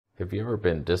Have you ever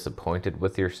been disappointed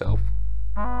with yourself?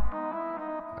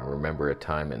 I remember a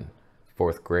time in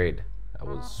 4th grade, I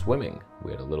was swimming.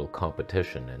 We had a little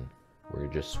competition and we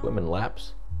were just swimming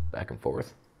laps, back and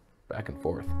forth, back and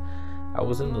forth. I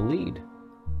was in the lead.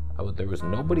 There was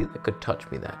nobody that could touch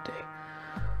me that day.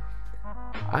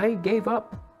 I gave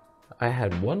up. I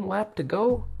had 1 lap to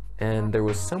go and there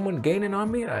was someone gaining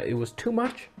on me. It was too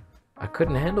much. I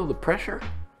couldn't handle the pressure,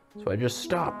 so I just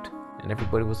stopped. And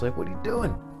everybody was like, "What are you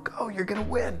doing? Go, you're gonna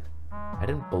win." I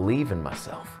didn't believe in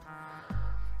myself.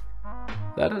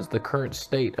 That is the current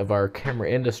state of our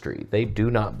camera industry. They do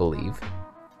not believe,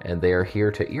 and they are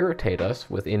here to irritate us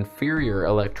with inferior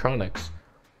electronics.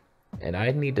 And I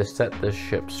need to set this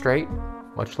ship straight,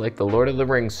 much like the Lord of the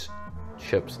Rings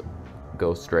ships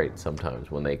go straight sometimes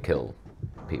when they kill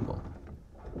people.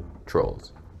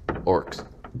 Trolls. Orcs.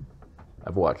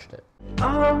 I've watched it.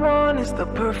 All I want is the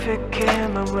perfect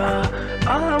camera.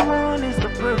 All I want is the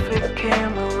perfect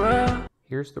camera.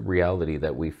 Here's the reality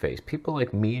that we face. People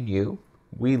like me and you,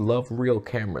 we love real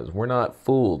cameras. We're not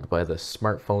fooled by the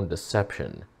smartphone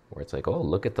deception where it's like, oh,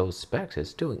 look at those specs.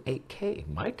 It's doing 8K.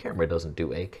 My camera doesn't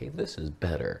do 8K. This is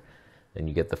better. And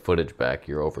you get the footage back.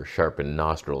 Your over-sharpened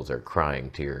nostrils are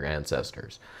crying to your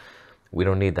ancestors. We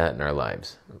don't need that in our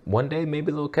lives. One day,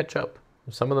 maybe they'll catch up.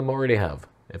 Some of them already have,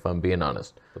 if I'm being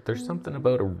honest. But there's something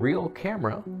about a real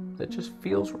camera that just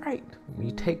feels right.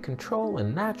 You take control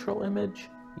in natural image,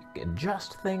 you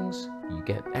adjust things, you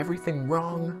get everything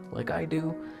wrong like I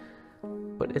do,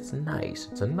 but it's nice.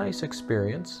 It's a nice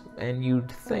experience, and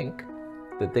you'd think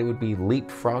that they would be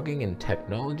leapfrogging in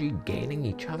technology, gaining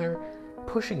each other,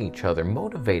 pushing each other,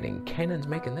 motivating. Canon's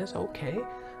making this, okay,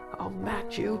 I'll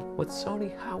match you with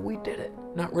Sony, how we did it.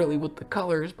 Not really with the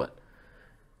colors, but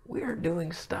we're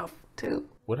doing stuff too.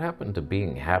 What happened to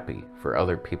being happy for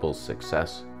other people's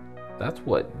success? That's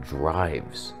what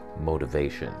drives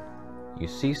motivation. You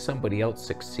see somebody else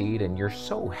succeed and you're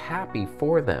so happy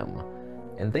for them,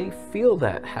 and they feel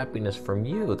that happiness from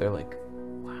you. They're like,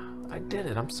 wow, I did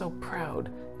it, I'm so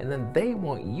proud. And then they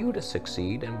want you to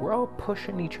succeed, and we're all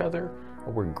pushing each other,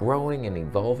 and we're growing and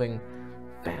evolving.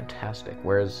 Fantastic.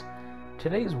 Whereas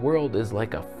today's world is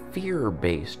like a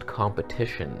fear-based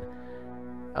competition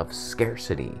of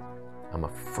scarcity. I'm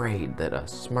afraid that a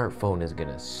smartphone is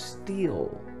gonna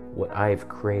steal what I've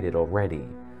created already.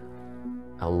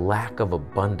 A lack of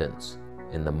abundance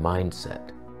in the mindset.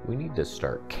 We need to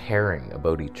start caring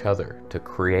about each other to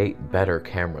create better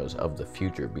cameras of the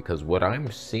future, because what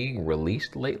I'm seeing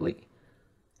released lately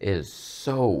is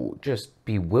so just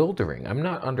bewildering. I'm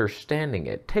not understanding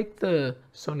it. Take the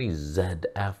Sony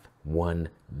ZF-1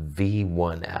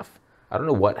 V1F. I don't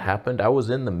know what happened. I was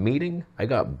in the meeting. I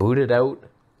got booted out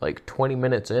like 20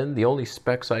 minutes in. The only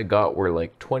specs I got were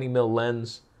like 20mm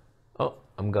lens. Oh,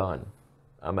 I'm gone.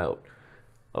 I'm out.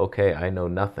 Okay, I know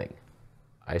nothing.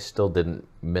 I still didn't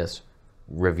miss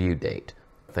review date.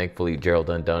 Thankfully,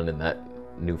 Gerald Undone and that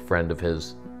new friend of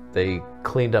his, they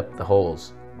cleaned up the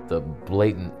holes, the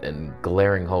blatant and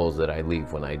glaring holes that I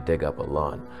leave when I dig up a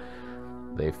lawn.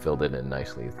 They filled it in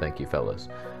nicely. Thank you, fellas.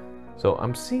 So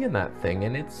I'm seeing that thing,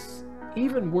 and it's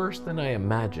even worse than I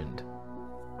imagined.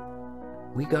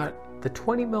 We got the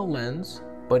 20mm lens,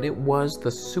 but it was the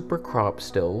super crop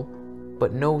still,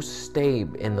 but no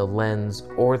stabe in the lens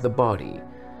or the body.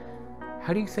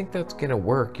 How do you think that's gonna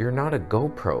work? You're not a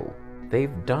GoPro.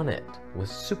 They've done it with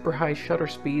super high shutter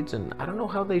speeds, and I don't know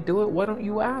how they do it. Why don't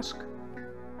you ask?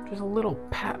 Just a little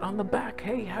pat on the back.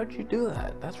 Hey, how'd you do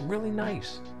that? That's really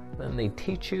nice. Then they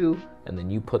teach you, and then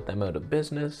you put them out of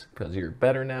business because you're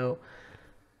better now.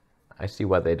 I see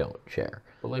why they don't share.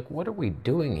 But like, what are we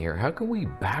doing here? How can we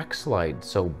backslide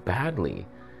so badly?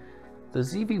 The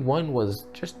ZV-1 was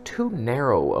just too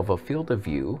narrow of a field of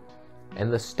view,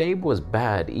 and the stabe was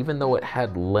bad even though it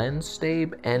had lens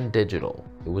stabe and digital.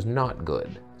 It was not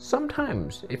good.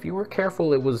 Sometimes, if you were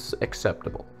careful, it was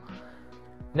acceptable.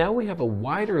 Now we have a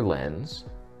wider lens,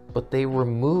 but they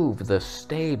remove the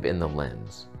stabe in the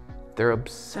lens. Their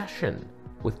obsession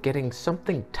with getting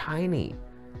something tiny.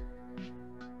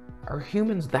 Are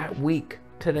humans that weak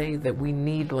today that we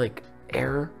need like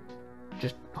air,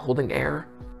 just holding air?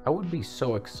 I would be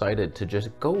so excited to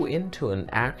just go into an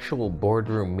actual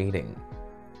boardroom meeting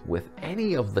with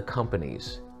any of the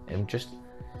companies and just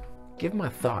give my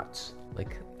thoughts.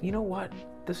 Like, you know what?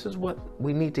 This is what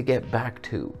we need to get back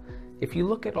to. If you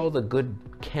look at all the good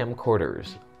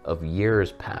camcorders of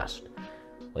years past,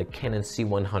 like Canon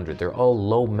C100, they're all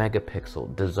low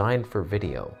megapixel, designed for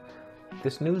video.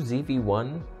 This new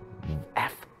ZV-1,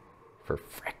 F for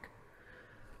frick.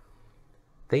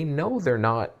 They know they're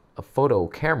not a photo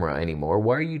camera anymore.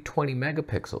 Why are you 20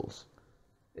 megapixels?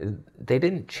 They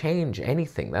didn't change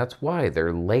anything. That's why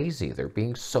they're lazy. They're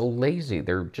being so lazy.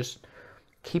 They're just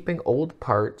keeping old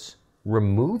parts,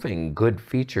 removing good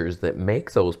features that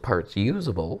make those parts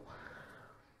usable.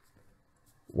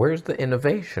 Where's the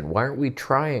innovation? Why aren't we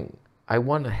trying? I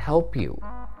want to help you.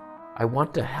 I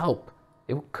want to help.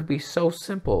 It could be so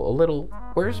simple. A little,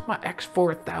 where's my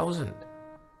X4000?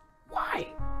 Why?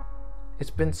 It's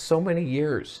been so many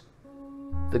years.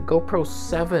 The GoPro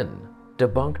 7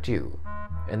 debunked you,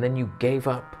 and then you gave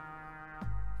up.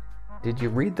 Did you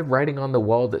read the writing on the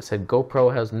wall that said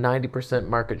GoPro has 90%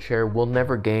 market share, will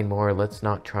never gain more, let's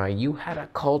not try? You had a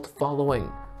cult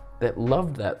following that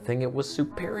loved that thing. It was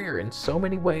superior in so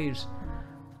many ways.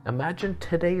 Imagine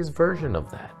today's version of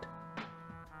that.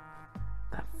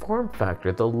 That form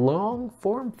factor, the long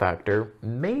form factor,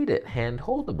 made it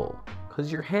hand-holdable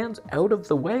because your hand's out of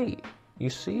the way. You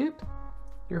see it?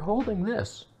 You're holding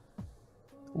this.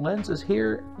 Lens is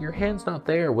here, your hand's not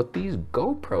there. With these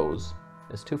GoPros,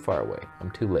 it's too far away.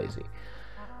 I'm too lazy.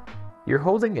 You're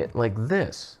holding it like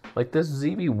this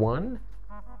ZV-1.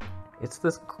 It's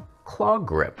this claw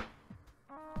grip.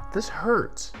 This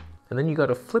hurts. And then you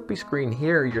got a flippy screen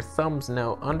here. Your thumb's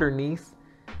now underneath.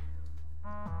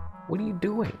 What are you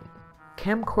doing?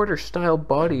 Camcorder style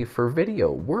body for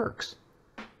video works.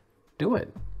 Do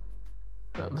it.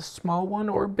 The small one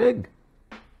or big.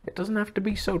 It doesn't have to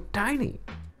be so tiny.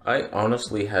 I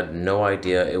honestly had no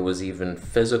idea it was even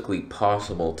physically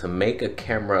possible to make a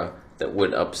camera that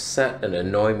would upset and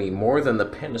annoy me more than the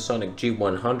Panasonic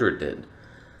G100 did.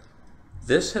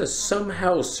 This has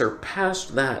somehow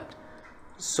surpassed that.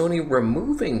 Sony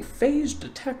removing phase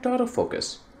detect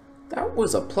autofocus. That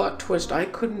was a plot twist I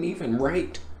couldn't even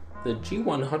write. The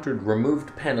G100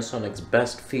 removed Panasonic's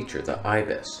best feature, the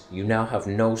IBIS. You now have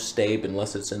no stabe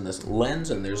unless it's in this lens,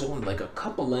 and there's only like a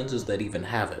couple lenses that even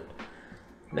have it.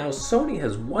 Now Sony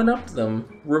has one-upped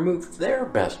them, removed their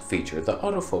best feature, the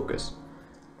autofocus.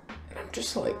 And I'm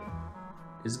just like,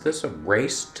 is this a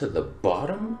race to the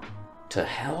bottom? To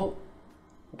hell?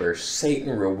 Where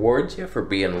Satan rewards you for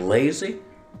being lazy?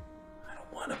 I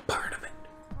don't want a part of it.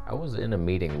 I was in a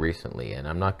meeting recently, and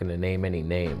I'm not going to name any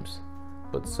names,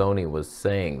 but Sony was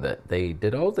saying that they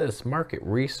did all this market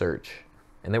research,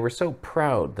 and they were so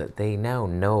proud that they now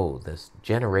know this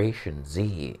Generation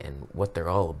Z and what they're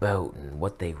all about and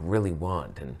what they really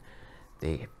want. And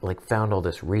they found all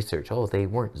this research. Oh, they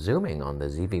weren't zooming on the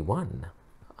ZV-1.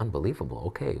 Unbelievable.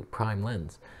 Okay, prime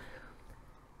lens.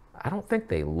 I don't think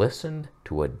they listened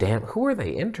to a damn... Who are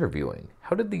they interviewing?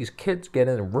 How did these kids get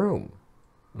in a room?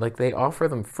 Like they offer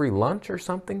them free lunch or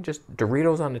something? Just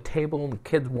Doritos on the table and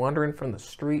kids wandering from the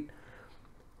street?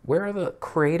 Where are the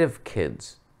creative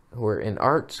kids who are in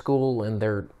art school and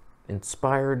they're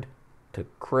inspired to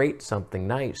create something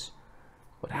nice?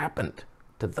 What happened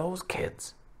to those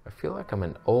kids? I feel like I'm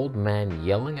an old man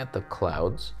yelling at the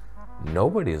clouds.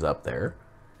 Nobody's up there.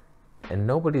 And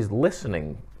nobody's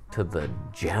listening to the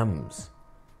gems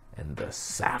and the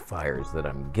sapphires that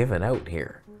I'm giving out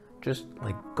here. Just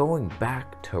like going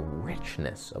back to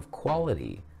richness of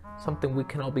quality, something we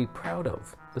can all be proud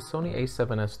of. The Sony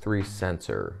a7S III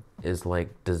sensor is like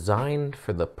designed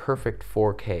for the perfect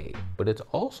 4K, but it's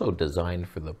also designed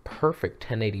for the perfect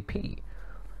 1080p.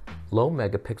 Low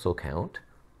megapixel count,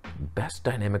 best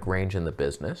dynamic range in the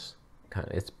business.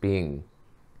 It's being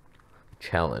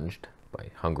challenged by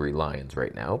hungry lions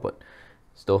right now, but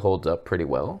still holds up pretty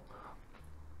well.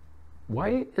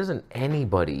 Why isn't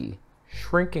anybody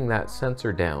shrinking that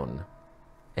sensor down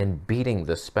and beating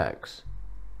the specs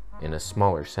in a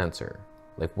smaller sensor?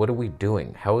 Like, what are we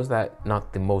doing? How is that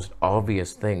not the most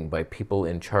obvious thing by people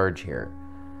in charge here?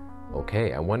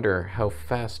 Okay, I wonder how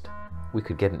fast we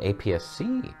could get an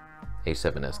APS-C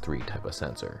A7S III type of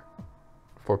sensor.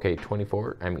 4K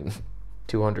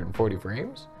 240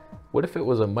 frames? What if it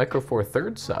was a Micro Four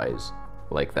Thirds size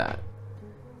like that?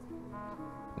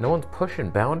 No one's pushing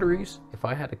boundaries. If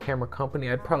I had a camera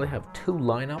company, I'd probably have two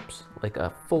lineups, like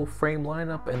a full frame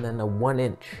lineup and then a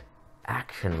 1-inch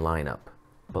action lineup.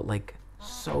 But like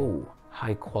so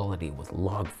high quality with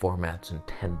log formats and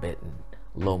 10-bit and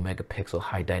low megapixel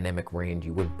high dynamic range,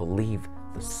 you wouldn't believe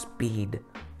the speed,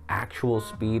 actual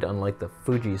speed, unlike the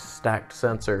Fuji stacked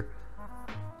sensor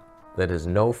that is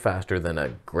no faster than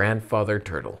a grandfather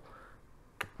turtle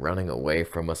running away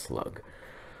from a slug.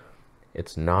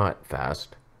 It's not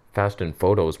fast. Fast in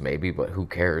photos maybe, but who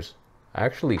cares? I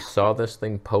actually saw this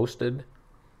thing posted.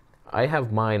 I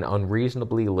have mine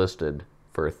unreasonably listed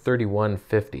for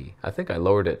 $3,150. I think I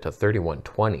lowered it to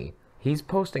 $3,120. He's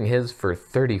posting his for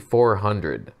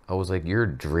 $3,400. I was like, you're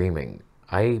dreaming.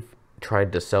 I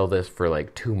tried to sell this for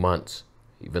like 2 months,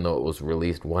 even though it was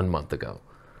released 1 month ago.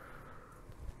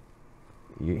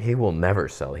 He will never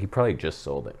sell. He probably just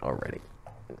sold it already.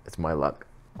 It's my luck.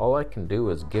 All I can do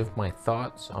is give my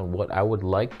thoughts on what I would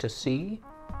like to see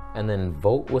and then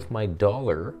vote with my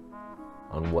dollar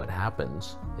on what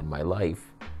happens in my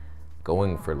life,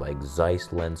 going for like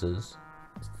Zeiss lenses,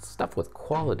 stuff with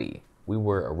quality. We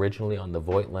were originally on the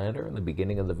Voigtlander in the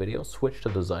beginning of the video, switched to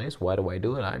the Zeiss. Why do I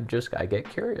do it? I get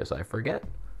curious. I forget.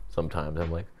 Sometimes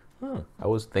I'm like, I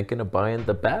was thinking of buying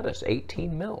the baddest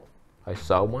 18 mil. I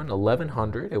saw one,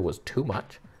 1100, it was too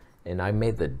much. And I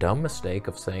made the dumb mistake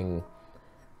of saying,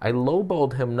 I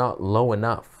lowballed him not low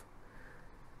enough.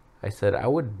 I said, I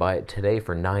would buy it today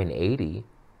for 980.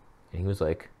 And he was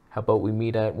like, how about we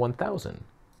meet at 1000?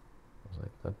 I was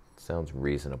like, that sounds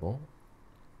reasonable.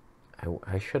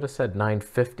 I should have said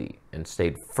 950 and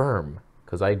stayed firm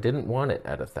because I didn't want it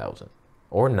at 1000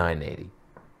 or 980.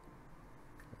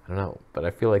 I don't know, but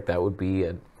I feel like that would be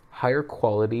a higher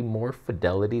quality, more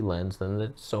fidelity lens than the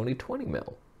Sony 20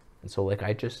 mil. And so like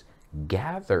I just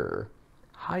gather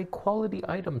high quality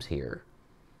items here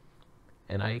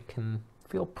and I can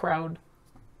feel proud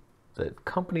that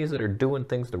companies that are doing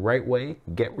things the right way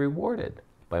get rewarded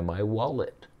by my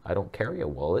wallet. I don't carry a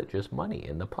wallet, just money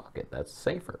in the pocket. That's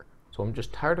safer. So I'm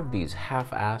just tired of these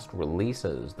half-assed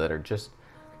releases that are just,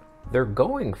 they're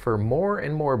going for more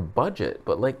and more budget,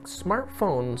 but like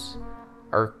smartphones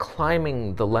are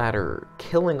climbing the ladder,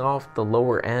 killing off the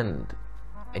lower end,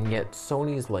 and yet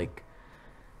Sony's like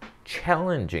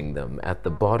challenging them at the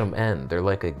bottom end. They're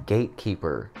like a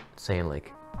gatekeeper saying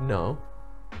like, no,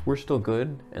 we're still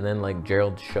good. And then like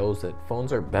Gerald shows that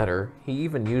phones are better. He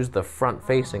even used the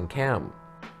front-facing cam.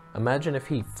 Imagine if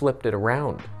he flipped it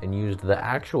around and used the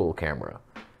actual camera.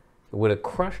 It would have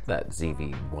crushed that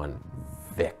ZV-1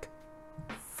 Vic.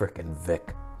 Frickin'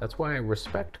 Vic. That's why I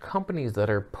respect companies that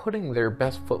are putting their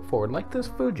best foot forward, like this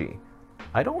Fuji.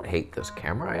 I don't hate this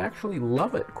camera. I actually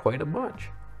love it quite a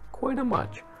much. Quite a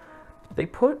much. They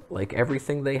put like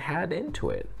everything they had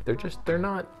into it. They're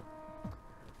not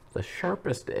the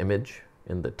sharpest image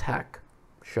in the tech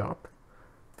shop,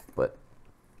 but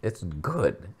it's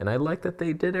good. And I like that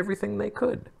they did everything they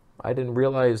could. I didn't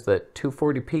realize that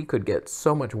 240p could get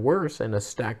so much worse in a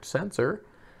stacked sensor,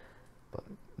 but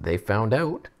they found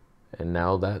out, and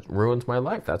now that ruins my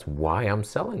life. That's why I'm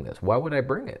selling this. Why would I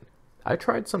bring it? I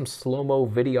tried some slow-mo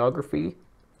videography,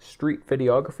 street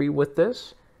videography with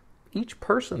this. Each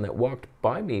person that walked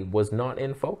by me was not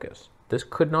in focus. This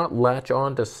could not latch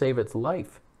on to save its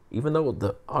life, even though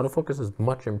the autofocus is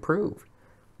much improved.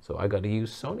 So I got to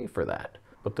use Sony for that.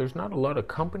 But there's not a lot of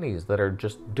companies that are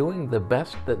just doing the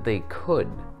best that they could.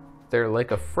 They're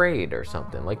like afraid or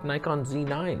something. Like Nikon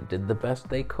Z9 did the best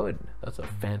they could. That's a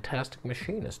fantastic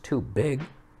machine. It's too big.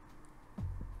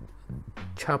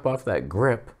 Chop off that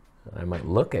grip, and I might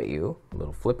look at you, a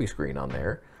little flippy screen on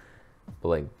there. But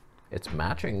like, it's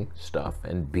matching stuff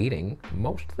and beating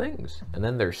most things. And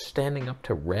then they're standing up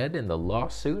to Red in the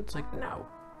lawsuit. It's like, no,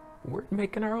 we're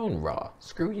making our own RAW.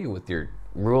 Screw you with your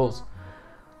rules.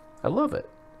 I love it.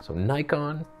 So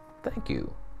Nikon, thank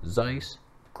you. Zeiss,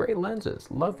 great lenses,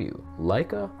 love you.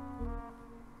 Leica,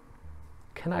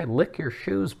 can I lick your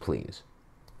shoes, please?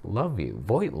 Love you.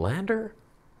 Voigtlander,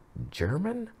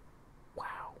 German,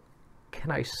 wow. Can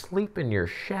I sleep in your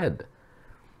shed?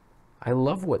 I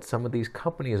love what some of these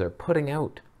companies are putting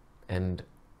out. And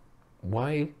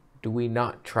why do we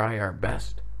not try our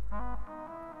best?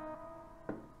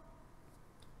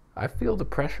 I feel the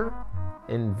pressure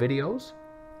in videos.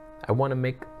 I want to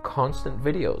make constant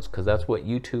videos because that's what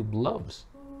YouTube loves.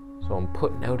 So I'm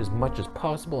putting out as much as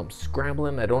possible. I'm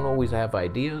scrambling. I don't always have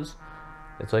ideas.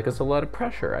 It's like it's a lot of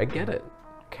pressure. I get it.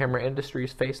 Camera industry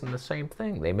is facing the same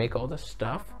thing. They make all this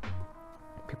stuff.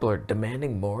 People are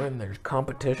demanding more and there's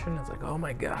competition. It's like, oh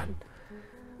my God.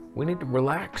 We need to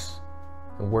relax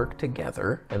and work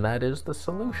together, and that is the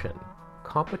solution.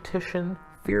 Competition,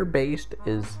 fear-based,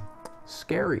 is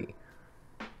scary.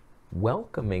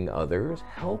 Welcoming others,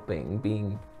 helping,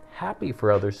 being happy for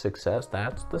others' success,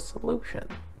 that's the solution.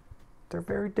 They're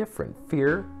very different.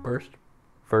 Fear, burst,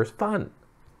 first fun.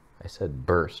 I said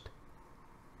burst.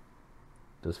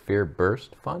 Does fear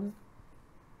burst fun?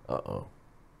 Uh-oh.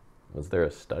 Was there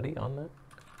a study on that?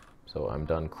 So I'm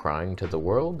done crying to the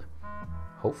world.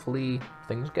 Hopefully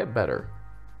things get better.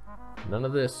 None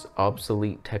of this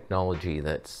obsolete technology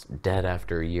that's dead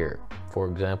after a year. For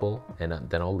example, and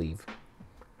then I'll leave.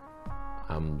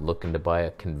 I'm looking to buy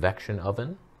a convection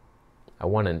oven. I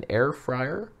want an air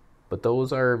fryer, but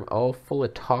those are all full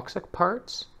of toxic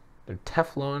parts. They're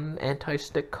Teflon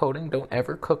anti-stick coating. Don't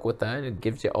ever cook with that. It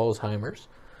gives you Alzheimer's.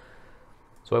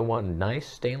 So I want a nice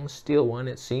stainless steel one.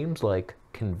 It seems like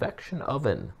convection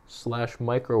oven /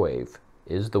 microwave.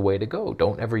 is the way to go.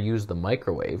 Don't ever use the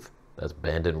microwave. That's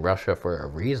banned in Russia for a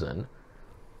reason.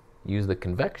 Use the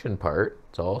convection part.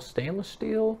 It's all stainless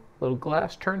steel, little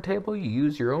glass turntable. You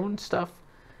use your own stuff.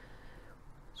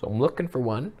 So I'm looking for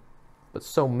one, but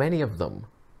so many of them,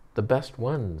 the best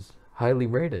ones, highly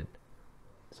rated.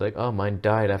 It's like, oh, mine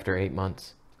died after 8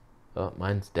 months. Oh,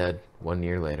 mine's dead 1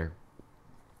 year later.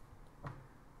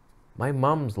 My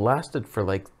mom's lasted for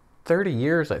like 30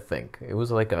 years, I think. It was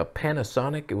like a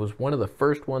Panasonic. It was one of the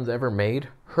first ones ever made.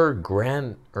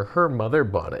 Her mother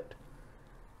bought it.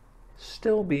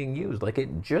 Still being used, like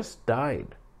it just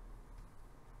died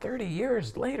 30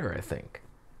 years later, I think.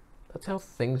 That's how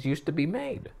things used to be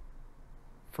made,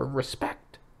 for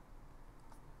respect.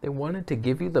 They wanted to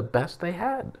give you the best they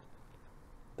had.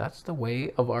 That's the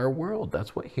way of our world.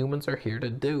 That's what humans are here to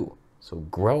do. So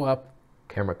grow up,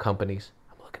 camera companies.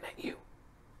 I'm looking at you,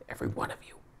 every one of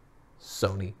you.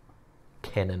 Sony,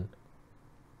 Canon,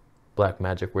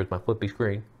 Blackmagic, where's my flippy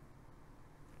screen?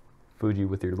 Fuji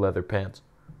with your leather pants.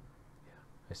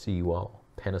 I see you all.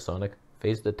 Panasonic,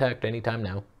 phase detect anytime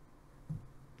now.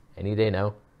 Any day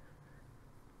now.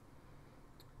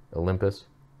 Olympus,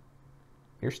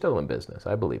 you're still in business.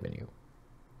 I believe in you.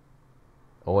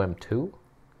 OM2,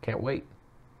 can't wait.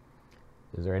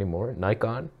 Is there any more?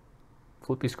 Nikon,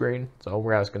 flippy screen, that's all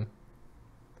we're asking.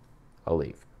 I'll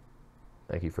leave.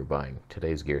 Thank you for buying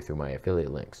today's gear through my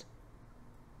affiliate links.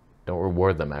 Don't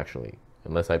reward them, actually,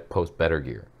 unless I post better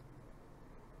gear.